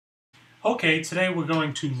Okay, today we're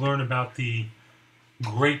going to learn about the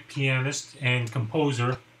great pianist and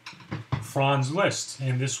composer Franz Liszt,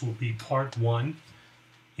 and this will be part one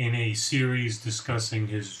in a series discussing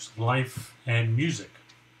his life and music.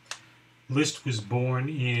 Liszt was born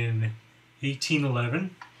in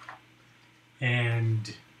 1811,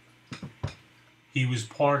 and he was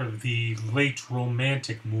part of the late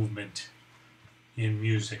Romantic movement in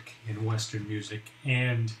music, in Western music,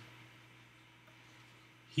 and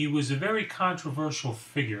he was a very controversial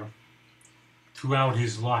figure throughout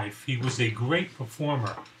his life. He was a great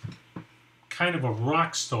performer, kind of a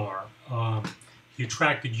rock star. He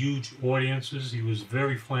attracted huge audiences. He was a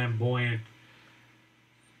very flamboyant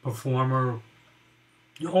performer,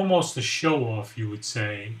 almost a show-off, you would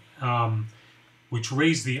say, which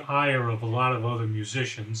raised the ire of a lot of other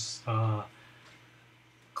musicians.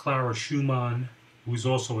 Clara Schumann, who was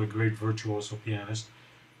also a great virtuoso pianist,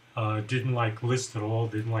 didn't like Liszt at all,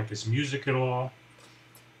 didn't like his music at all.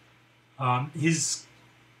 His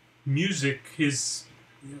music,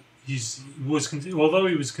 although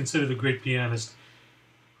he was considered a great pianist,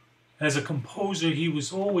 as a composer, he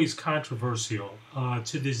was always controversial.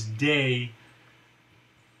 To this day,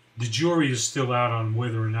 the jury is still out on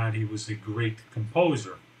whether or not he was a great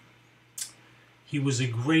composer. He was a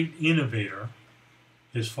great innovator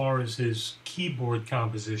as far as his keyboard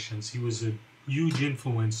compositions. He was a huge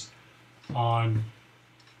influence on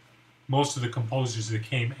most of the composers that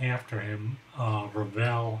came after him.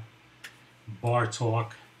 Ravel,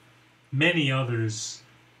 Bartók, many others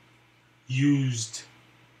used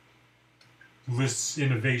Liszt's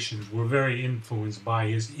innovations, were very influenced by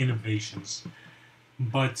his innovations,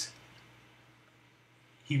 but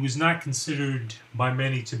he was not considered by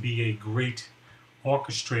many to be a great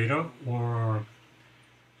orchestrator or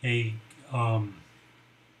a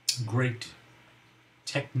great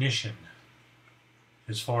technician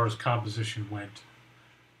as far as composition went.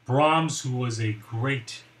 Brahms, who was a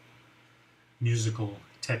great musical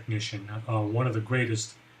technician, one of the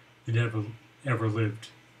greatest that ever lived,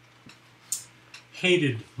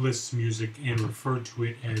 hated Liszt's music and referred to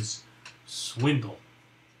it as swindle.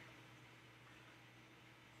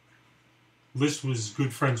 Liszt was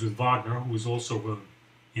good friends with Wagner, who was also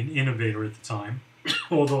an innovator at the time,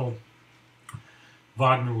 although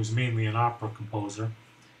Wagner was mainly an opera composer.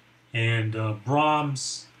 And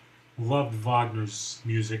Brahms loved Wagner's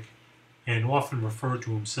music and often referred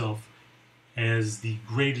to himself as the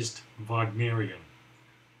greatest Wagnerian,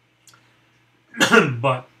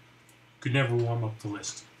 but could never warm up to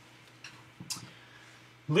Liszt.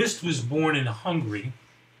 Liszt was born in Hungary,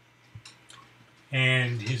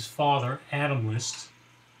 and his father, Adam Liszt,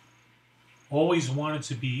 always wanted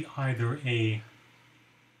to be either a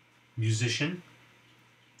musician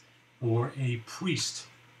or a priest,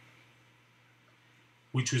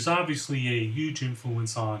 which was obviously a huge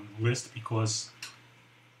influence on Liszt because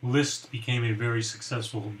Liszt became a very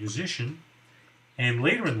successful musician, and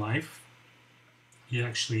later in life he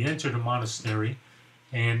actually entered a monastery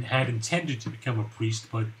and had intended to become a priest,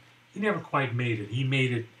 but he never quite made it. He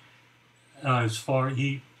made it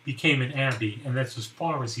he became an abbey, and that's as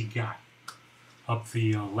far as he got up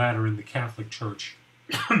the ladder in the Catholic Church.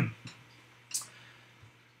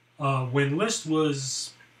 When Liszt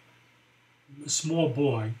was a small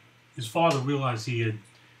boy, his father realized he had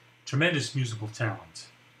tremendous musical talent.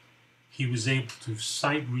 He was able to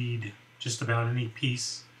sight read just about any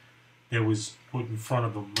piece that was put in front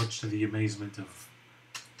of him, much to the amazement of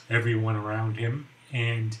everyone around him.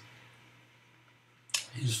 And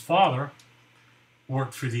his father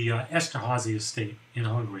worked for the Esterházy estate in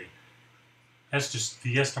Hungary. The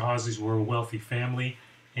Esterházys were a wealthy family,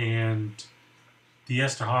 and the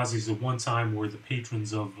Esterházys at one time were the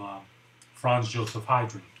patrons of Franz Joseph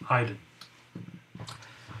Haydn.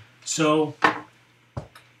 So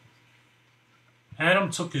Adam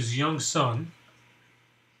took his young son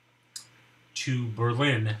to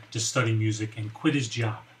Berlin to study music and quit his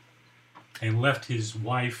job and left his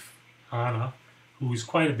wife, Anna, who was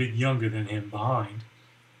quite a bit younger than him, behind,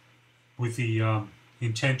 with the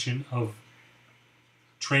intention of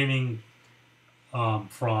training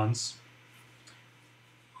Franz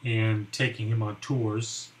and taking him on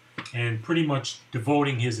tours and pretty much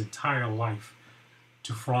devoting his entire life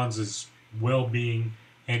to Franz's well-being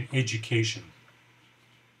and education.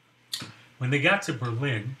 When they got to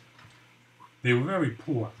Berlin, they were very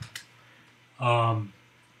poor.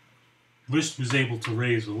 Liszt was able to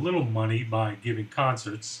raise a little money by giving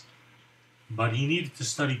concerts, but he needed to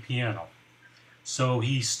study piano. So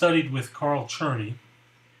he studied with Carl Czerny,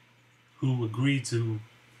 who agreed to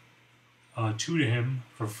tutor him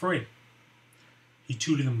for free. He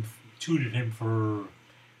tutored him for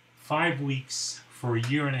 5 weeks for a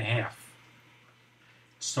year and a half,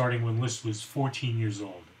 starting when Liszt was 14 years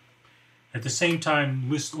old. At the same time,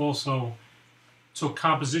 Liszt also took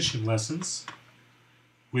composition lessons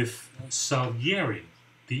with Salieri,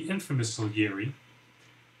 the infamous Salieri,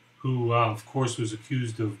 who, of course, was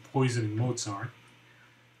accused of poisoning Mozart,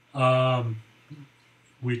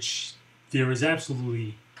 which there is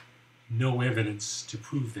absolutely no evidence to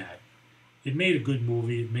prove that. It made a good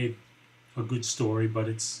movie, it made a good story, but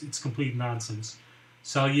it's complete nonsense.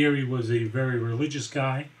 Salieri was a very religious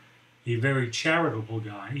guy, a very charitable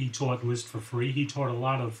guy. He taught Liszt for free. He taught a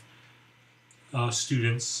lot of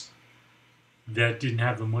students that didn't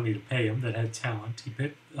have the money to pay him, that had talent. He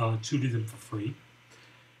tutored them for free.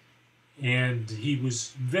 And he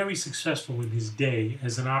was very successful in his day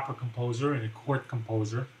as an opera composer and a court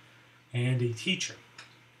composer and a teacher.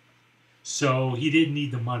 So he didn't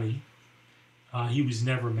need the money. He was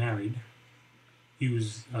never married. He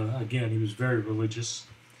was, again, he was very religious.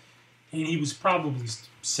 And he was probably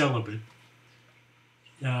celibate,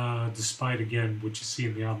 despite, again, what you see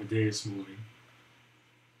in the Amadeus movie.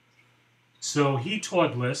 So he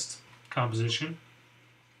taught Liszt composition,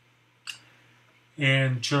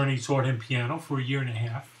 and Czerny taught him piano for a year and a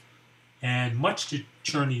half. And much to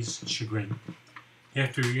Czerny's chagrin,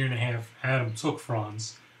 after a year and a half, Adam took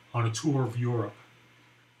Franz on a tour of Europe,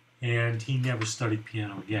 and he never studied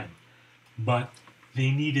piano again. But they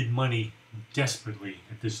needed money desperately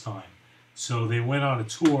at this time. So they went on a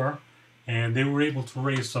tour, and they were able to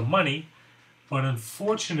raise some money, but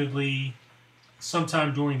unfortunately,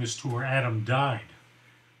 sometime during this tour, Adam died,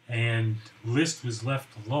 and Liszt was left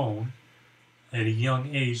alone at a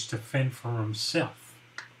young age to fend for himself.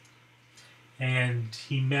 And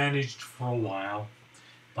he managed for a while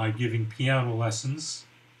by giving piano lessons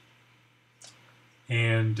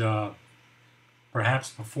and perhaps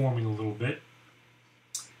performing a little bit.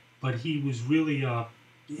 But he was really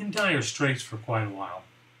in dire straits for quite a while.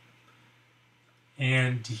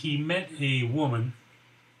 And he met a woman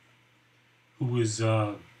who was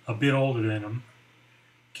a bit older than him,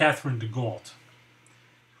 Catherine de Gault,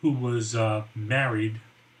 who was married,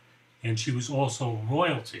 and she was also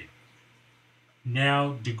royalty.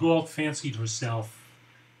 Now, de Gault fancied herself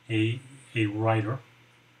a writer,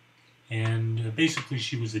 and basically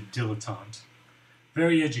she was a dilettante,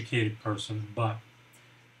 very educated person, but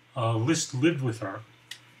Liszt lived with her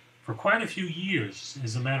for quite a few years.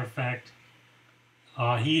 As a matter of fact,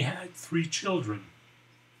 he had 3 children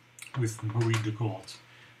with Marie de Gault,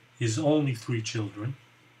 his only 3 children,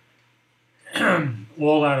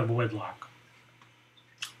 all out of wedlock.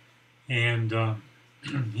 And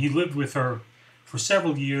he lived with her for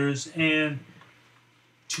several years, and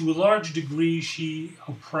to a large degree she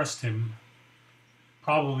oppressed him,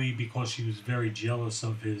 probably because she was very jealous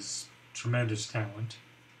of his tremendous talent,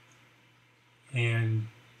 and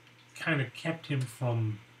kind of kept him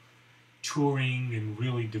from touring and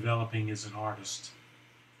really developing as an artist.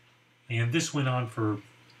 And this went on for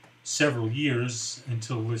several years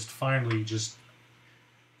until Liszt finally just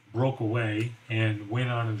broke away and went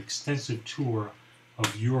on an extensive tour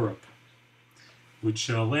of Europe, which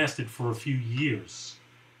lasted for a few years.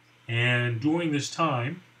 And during this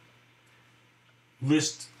time,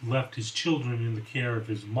 Liszt left his children in the care of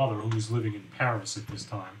his mother, who was living in Paris at this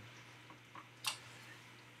time,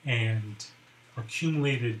 and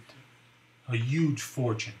accumulated a huge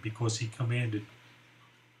fortune because he commanded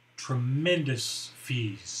tremendous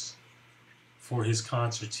fees for his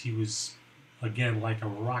concerts. He was, again, like a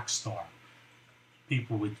rock star.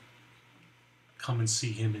 People would come and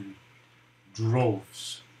see him in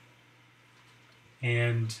droves.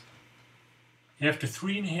 And after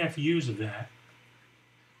 3.5 years of that,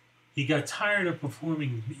 he got tired of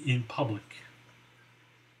performing in public.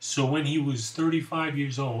 So when he was 35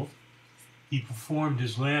 years old, he performed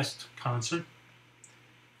his last concert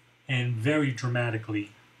and very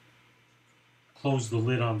dramatically closed the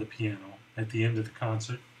lid on the piano at the end of the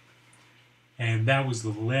concert. And that was the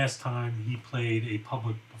last time he played a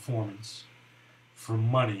public performance for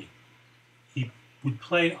money. He would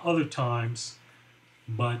play other times,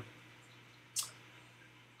 but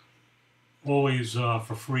always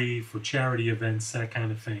for free, for charity events, that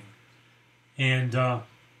kind of thing. And the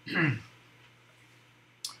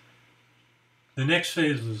next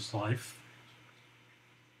phase of his life,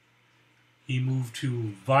 he moved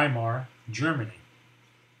to Weimar, Germany,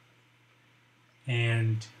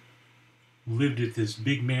 and lived at this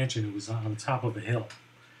big mansion. It was on top of a hill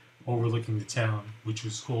overlooking the town, which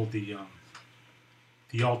was called the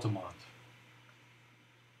Altamont.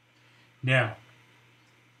 Now,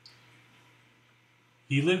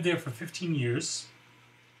 he lived there for 15 years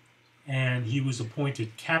and he was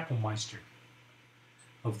appointed Kapellmeister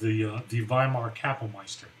of the Weimar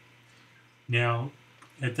Kapellmeister. Now,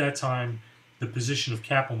 at that time, the position of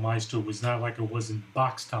Kapellmeister was not like it was in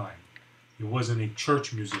Bach's time. It wasn't a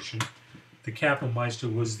church musician. The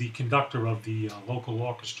Kapellmeister was the conductor of the local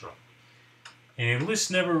orchestra. And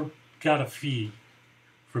Liszt never got a fee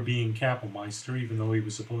for being Kapellmeister, even though he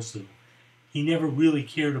was supposed to. He never really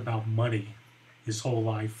cared about money his whole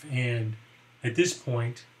life. And at this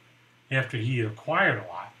point, after he had acquired a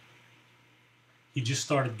lot, he just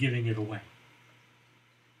started giving it away.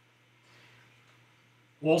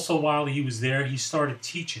 Also, while he was there, he started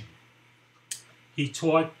teaching. He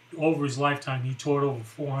taught, over his lifetime, he taught over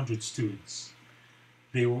 400 students.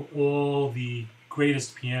 They were all the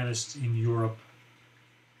greatest pianists in Europe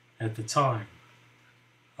at the time.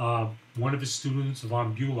 One of his students,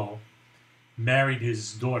 von Bülow, married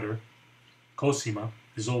his daughter, Cosima,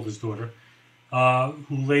 his oldest daughter,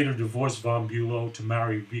 who later divorced von Bülow to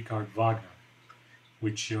marry Richard Wagner,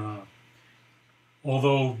 which,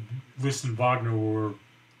 although Liszt and Wagner were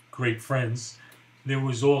great friends, there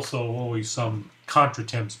was also always some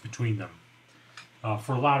contretemps between them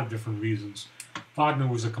for a lot of different reasons. Wagner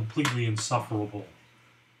was a completely insufferable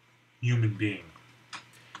human being,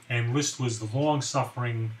 and Liszt was the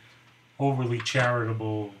long-suffering, overly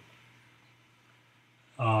charitable,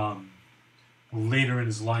 later in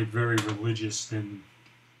his life very religious and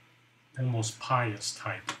almost pious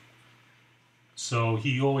type. So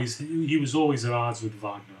he was always at odds with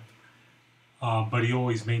Wagner. But he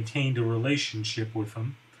always maintained a relationship with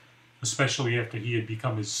him, especially after he had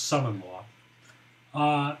become his son-in-law.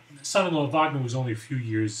 Son-in-law Wagner was only a few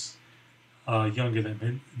years younger than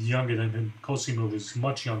him. Cosima was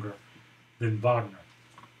much younger than Wagner.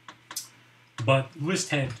 But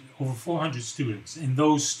Liszt had over 400 students, and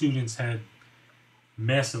those students had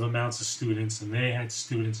massive amounts of students, and they had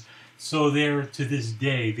students. So there, to this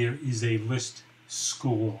day, there is a Liszt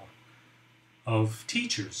school of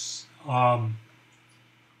teachers.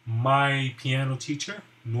 My piano teacher,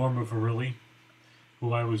 Norma Varilli,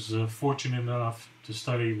 who I was fortunate enough to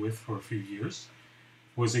study with for a few years,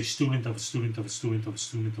 was a student of a student of a student of a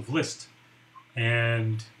student of Liszt.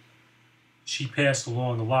 And she passed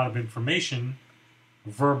along a lot of information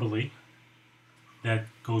verbally that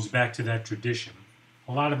goes back to that tradition.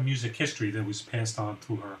 A lot of music history that was passed on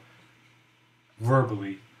through her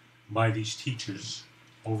verbally by these teachers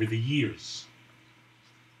over the years.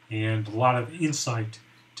 And a lot of insight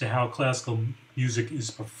to how classical music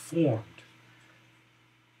is performed.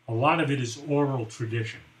 A lot of it is oral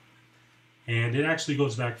tradition. And it actually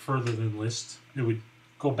goes back further than Liszt. It would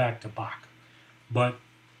go back to Bach. But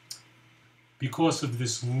because of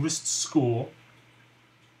this Liszt school,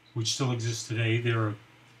 which still exists today, there are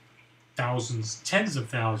thousands, tens of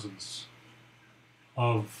thousands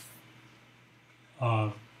of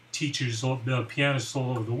teachers, pianists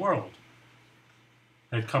all over the world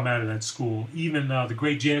that come out of that school. Even the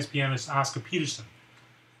great jazz pianist Oscar Peterson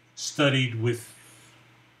studied with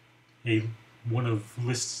one of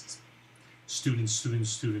Liszt's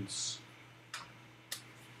students.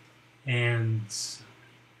 And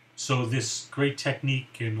so this great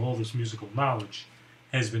technique and all this musical knowledge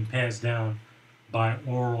has been passed down by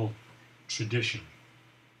oral tradition.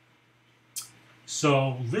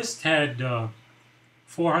 So Liszt had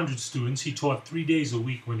 400 students. He taught 3 days a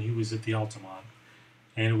week when he was at the Altamont.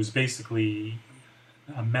 And it was basically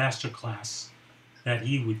a master class that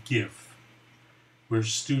he would give, where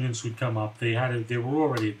students would come up. They were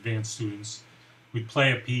already advanced students. We'd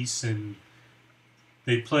play a piece, and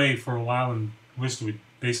they'd play for a while, and Liszt would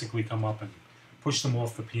basically come up and push them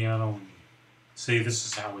off the piano and say, "This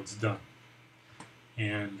is how it's done,"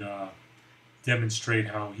 and demonstrate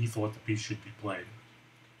how he thought the piece should be played.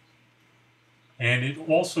 And it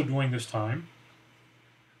also, during this time,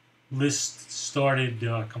 Liszt started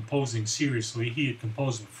composing seriously. He had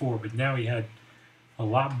composed before, but now he had a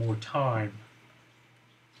lot more time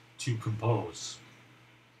to compose.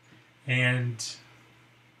 And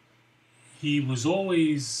he was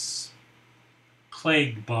always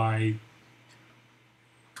plagued by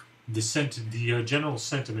the general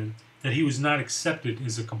sentiment that he was not accepted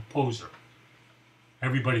as a composer.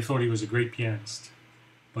 Everybody thought he was a great pianist,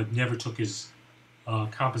 but never took his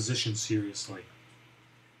composition seriously.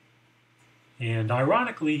 And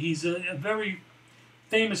ironically, he's a very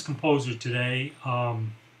famous composer today.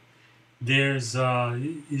 His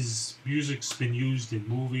music's been used in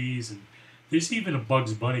movies, and there's even a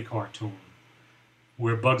Bugs Bunny cartoon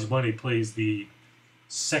where Bugs Bunny plays the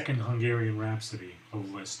second Hungarian Rhapsody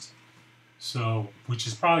of Liszt, which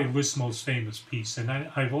is probably Liszt's most famous piece. And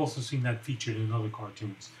I've also seen that featured in other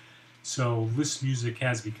cartoons. So Liszt music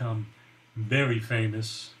has become very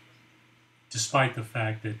famous, despite the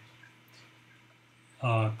fact that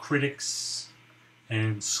critics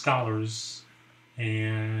and scholars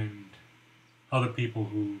and other people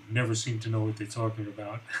who never seem to know what they're talking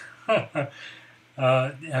about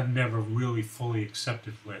have never really fully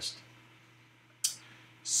accepted Liszt.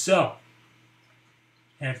 So,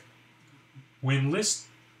 when Liszt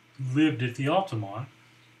lived at the Altamont,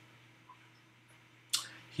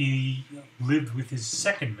 he lived with his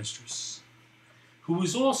second mistress, who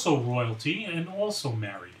was also royalty and also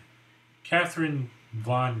married, Catherine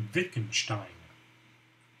von Wittgenstein.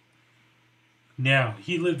 Now,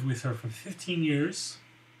 he lived with her for 15 years,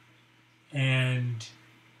 and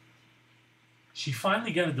she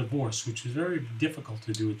finally got a divorce, which was very difficult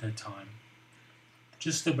to do at that time,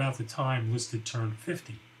 just about the time Liszt had turned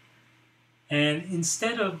 50. And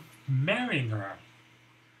instead of marrying her,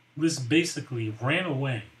 Liszt basically ran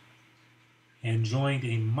away and joined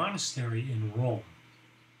a monastery in Rome.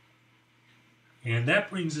 And that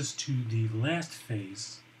brings us to the last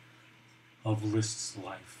phase of Liszt's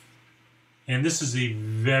life. And this is a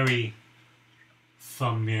very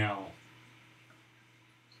thumbnail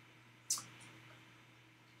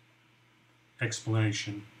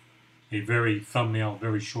explanation, a very thumbnail,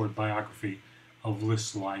 very short biography of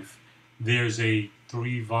Liszt's life. There's a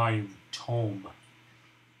 3-volume tome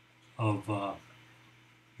of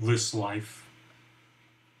Liszt's life,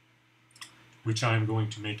 which I'm going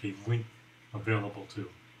to make a link available to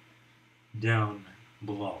down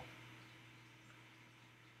below.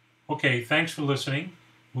 Okay, thanks for listening.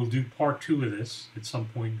 We'll do part 2 of this at some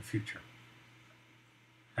point in the future.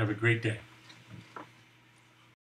 Have a great day.